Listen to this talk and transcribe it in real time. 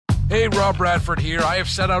Hey, Rob Bradford here. I have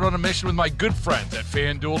set out on a mission with my good friends at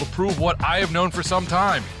FanDuel to prove what I have known for some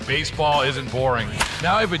time. Baseball isn't boring.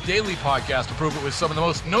 Now I have a daily podcast to prove it with some of the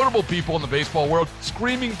most notable people in the baseball world,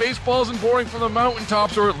 screaming baseball isn't boring from the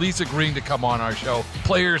mountaintops, or at least agreeing to come on our show.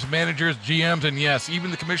 Players, managers, GMs, and yes, even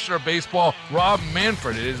the commissioner of baseball, Rob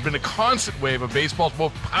Manfred. It has been a constant wave of baseball's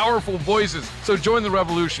most powerful voices. So join the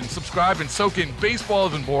revolution. Subscribe and soak in Baseball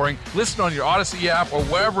Isn't Boring. Listen on your Odyssey app or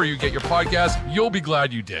wherever you get your podcasts. You'll be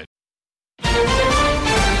glad you did.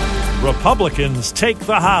 Republicans take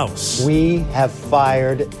the House. We have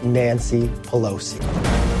fired Nancy Pelosi.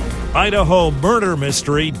 Idaho murder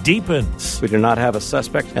mystery deepens. We do not have a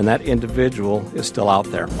suspect, and that individual is still out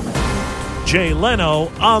there. Jay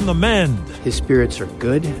Leno on the mend. His spirits are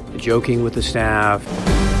good, joking with the staff.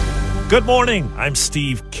 Good morning. I'm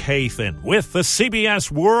Steve Kathan with the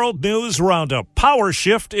CBS World News Roundup. Power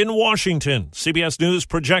shift in Washington. CBS News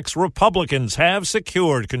projects Republicans have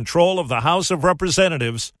secured control of the House of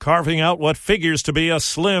Representatives, carving out what figures to be a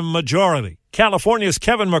slim majority. California's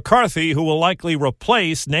Kevin McCarthy, who will likely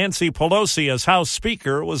replace Nancy Pelosi as House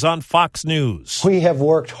Speaker, was on Fox News. We have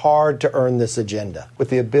worked hard to earn this agenda with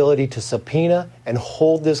the ability to subpoena and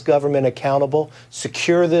hold this government accountable,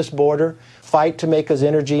 secure this border, fight to make us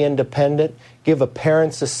energy independent, give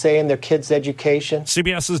parents a say in their kids' education.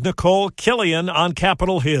 CBS's Nicole Killian on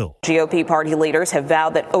Capitol Hill. GOP party leaders have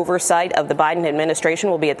vowed that oversight of the Biden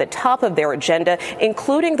administration will be at the top of their agenda,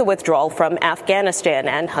 including the withdrawal from Afghanistan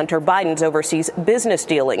and Hunter Biden's overseas business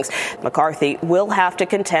dealings. McCarthy will have to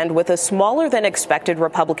contend with a smaller than expected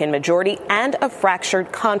Republican majority and a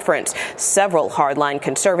fractured conference. Several hardline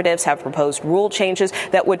conservatives have proposed rule changes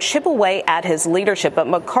that would chip away at his leadership, but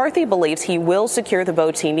McCarthy believes he will secure the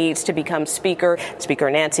votes he needs to become Speaker.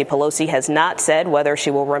 Speaker Nancy Pelosi has not said whether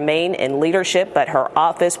she will remain in leadership, but her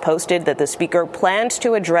office posted that the Speaker plans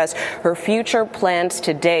to address her future plans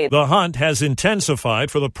today. The hunt has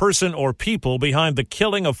intensified for the person or people behind the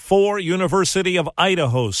killing of 4 University of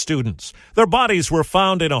Idaho students. Their bodies were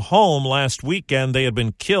found in a home last weekend. They had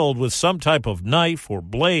been killed with some type of knife or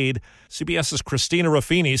blade. CBS's Christina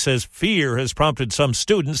Ruffini says fear has prompted some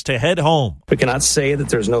students to head home. We cannot say that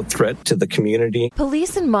there's no threat to the community.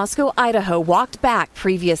 Police in Moscow, Idaho walked back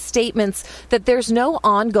previous statements that there's no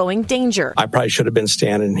ongoing danger. I probably should have been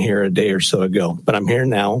standing here a day or so ago, but I'm here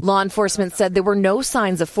now. Law enforcement said there were no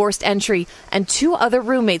signs of forced entry, and 2 other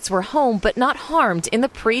roommates were home but not harmed in the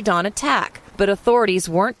pre-dawn attack. But authorities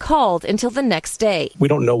weren't called until the next day. We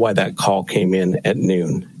don't know why that call came in at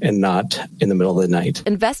noon and not in the middle of the night.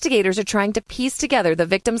 Investigators are trying to piece together the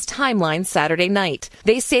victim's timeline Saturday night.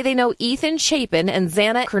 They say they know Ethan Chapin and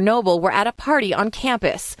Xana Chernobyl were at a party on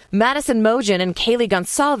campus. Madison Mogen and Kaylee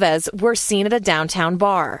Gonsalves were seen at a downtown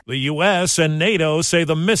bar. The U.S. and NATO say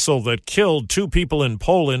the missile that killed 2 people in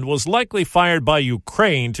Poland was likely fired by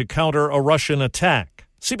Ukraine to counter a Russian attack.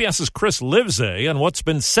 CBS's Chris Livesay on what's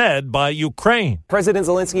been said by Ukraine. President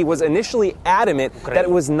Zelensky was initially adamant that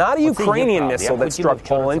it was not a Ukrainian missile that struck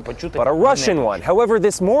Poland, but a Russian one. However,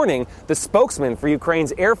 this morning, the spokesman for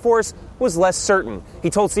Ukraine's Air Force was less certain.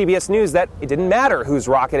 He told CBS News that it didn't matter whose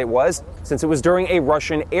rocket it was, since it was during a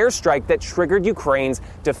Russian airstrike that triggered Ukraine's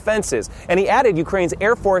defenses. And he added Ukraine's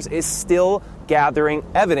Air Force is still gathering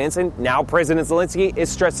evidence, and now President Zelensky is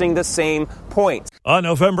stressing the same point. A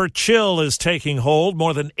November chill is taking hold.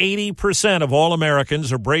 More than 80% of all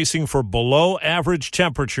Americans are bracing for below-average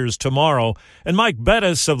temperatures tomorrow. And Mike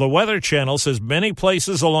Bettis of the Weather Channel says many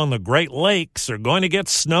places along the Great Lakes are going to get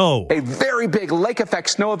snow. A very big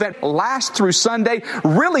lake-effect snow event lasts through Sunday,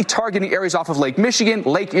 really targeting areas off of Lake Michigan,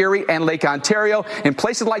 Lake Erie, and Lake Ontario. In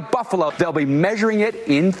places like Buffalo, they'll be measuring it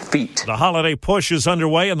in feet. The holiday push is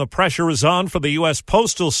underway, and the pressure is on for the U.S.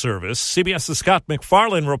 Postal Service. CBS's Scott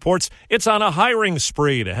McFarlane reports it's on a hiring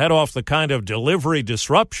spree to head off the kind of delivery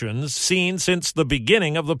disruptions seen since the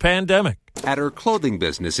beginning of the pandemic. At her clothing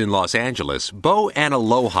business in Los Angeles, Bo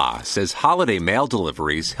Analoha says holiday mail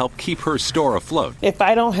deliveries help keep her store afloat. If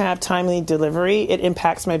I don't have timely delivery, it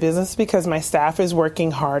impacts my business because my staff is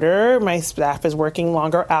working harder, my staff is working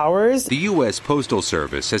longer hours. The U.S. Postal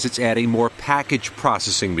Service says it's adding more package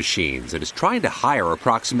processing machines and is trying to hire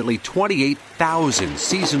approximately 28,000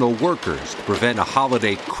 seasonal workers to prevent a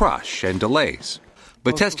holiday crush and delays.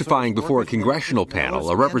 But testifying before a congressional panel,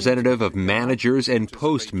 a representative of managers and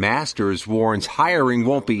postmasters warns hiring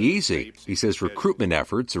won't be easy. He says recruitment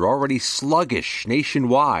efforts are already sluggish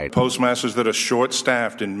nationwide. Postmasters that are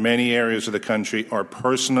short-staffed in many areas of the country are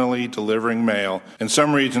personally delivering mail. In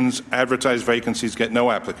some regions, advertised vacancies get no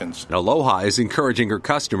applicants. Aloha is encouraging her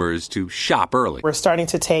customers to shop early. We're starting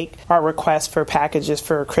to take our requests for packages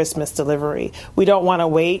for Christmas delivery. We don't want to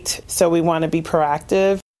wait, so we want to be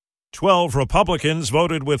proactive. 12 Republicans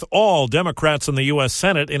voted with all Democrats in the U.S.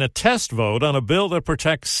 Senate in a test vote on a bill that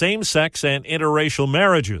protects same-sex and interracial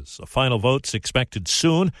marriages. A final vote's expected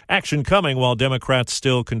soon, action coming while Democrats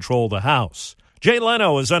still control the House. Jay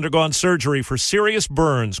Leno has undergone surgery for serious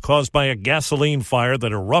burns caused by a gasoline fire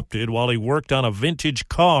that erupted while he worked on a vintage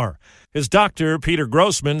car. His doctor, Peter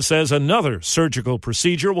Grossman, says another surgical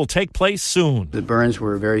procedure will take place soon. The burns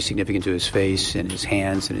were very significant to his face and his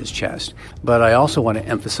hands and his chest. But I also want to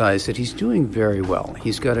emphasize that he's doing very well.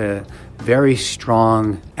 He's got a very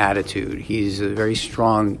strong attitude. He's a very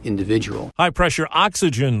strong individual. High-pressure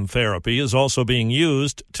oxygen therapy is also being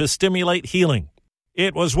used to stimulate healing.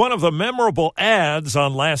 It was one of the memorable ads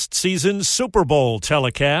on last season's Super Bowl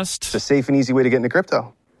telecast. It's a safe and easy way to get into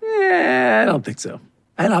crypto. I don't think so.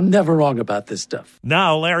 And I'm never wrong about this stuff.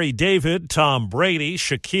 Now Larry David, Tom Brady,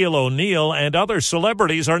 Shaquille O'Neal, and other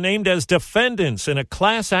celebrities are named as defendants in a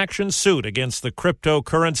class action suit against the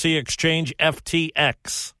cryptocurrency exchange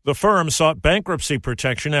FTX. The firm sought bankruptcy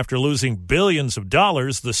protection after losing billions of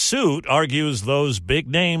dollars. The suit argues those big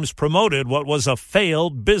names promoted what was a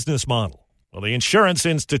failed business model. Well, the Insurance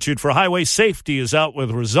Institute for Highway Safety is out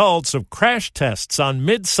with results of crash tests on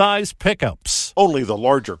mid-size pickups. Only the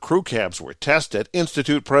larger crew cabs were tested.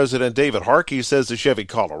 Institute President David Harkey says the Chevy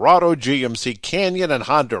Colorado, GMC Canyon, and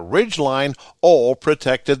Honda Ridgeline all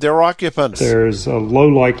protected their occupants. There's a low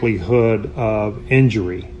likelihood of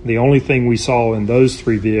injury. The only thing we saw in those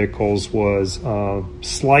three vehicles was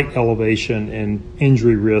slight elevation and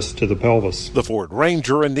injury risk to the pelvis. The Ford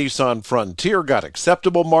Ranger and Nissan Frontier got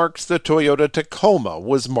acceptable marks. The Toyota Tacoma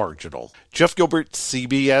was marginal. Jeff Gilbert,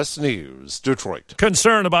 CBS News, Detroit.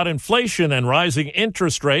 Concern about inflation and rising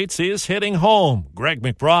interest rates is hitting home. Greg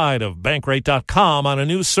McBride of Bankrate.com on a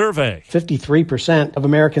new survey. 53% of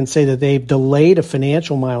Americans say that they've delayed a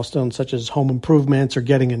financial milestone such as home improvements or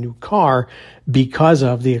getting a new car because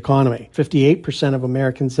of the economy. 58% of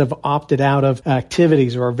Americans have opted out of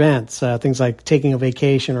activities or events, things like taking a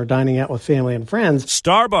vacation or dining out with family and friends.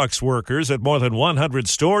 Starbucks workers at more than 100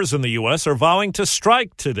 stores in the U.S. are vowing to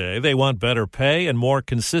strike today. They want better pay and more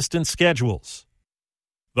consistent schedules.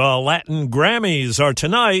 The Latin Grammys are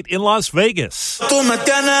tonight in Las Vegas. Bad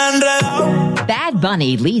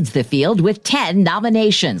Bunny leads the field with 10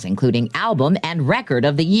 nominations, including Album and Record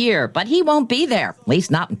of the Year. But he won't be there, at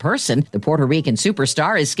least not in person. The Puerto Rican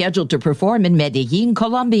superstar is scheduled to perform in Medellin,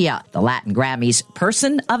 Colombia. The Latin Grammys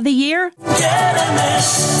Person of the Year?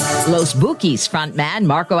 Los Bukis frontman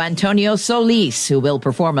Marco Antonio Solis, who will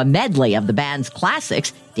perform a medley of the band's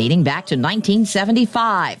classics dating back to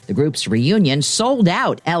 1975. The group's reunion sold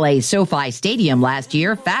out LA's SoFi Stadium last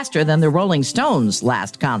year faster than the Rolling Stones'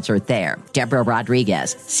 last concert there. Deborah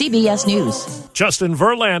Rodriguez, CBS News. Justin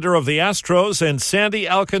Verlander of the Astros and Sandy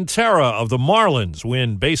Alcantara of the Marlins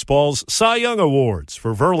win baseball's Cy Young Awards.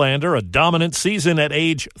 For Verlander, a dominant season at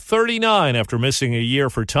age 39 after missing a year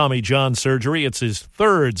for Tommy John surgery. It's his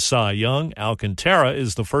third Cy Young. Alcantara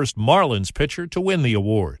is the first Marlins pitcher to win the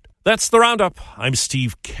award. That's the Roundup. I'm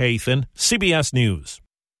Steve Kathan, CBS News.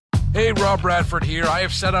 Hey, Rob Bradford here. I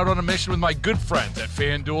have set out on a mission with my good friends at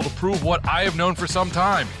FanDuel to prove what I have known for some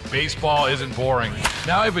time. Baseball isn't boring.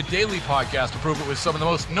 Now I have a daily podcast to prove it with some of the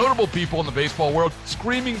most notable people in the baseball world,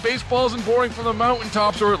 screaming baseball isn't boring from the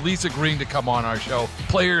mountaintops, or at least agreeing to come on our show.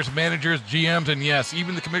 Players, managers, GMs, and yes,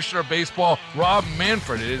 even the commissioner of baseball, Rob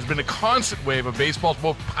Manfred. It has been a constant wave of baseball's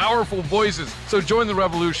most powerful voices. So join the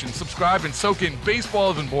revolution. Subscribe and soak in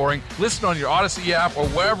Baseball Isn't Boring. Listen on your Odyssey app or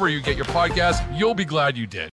wherever you get your podcasts. You'll be glad you did.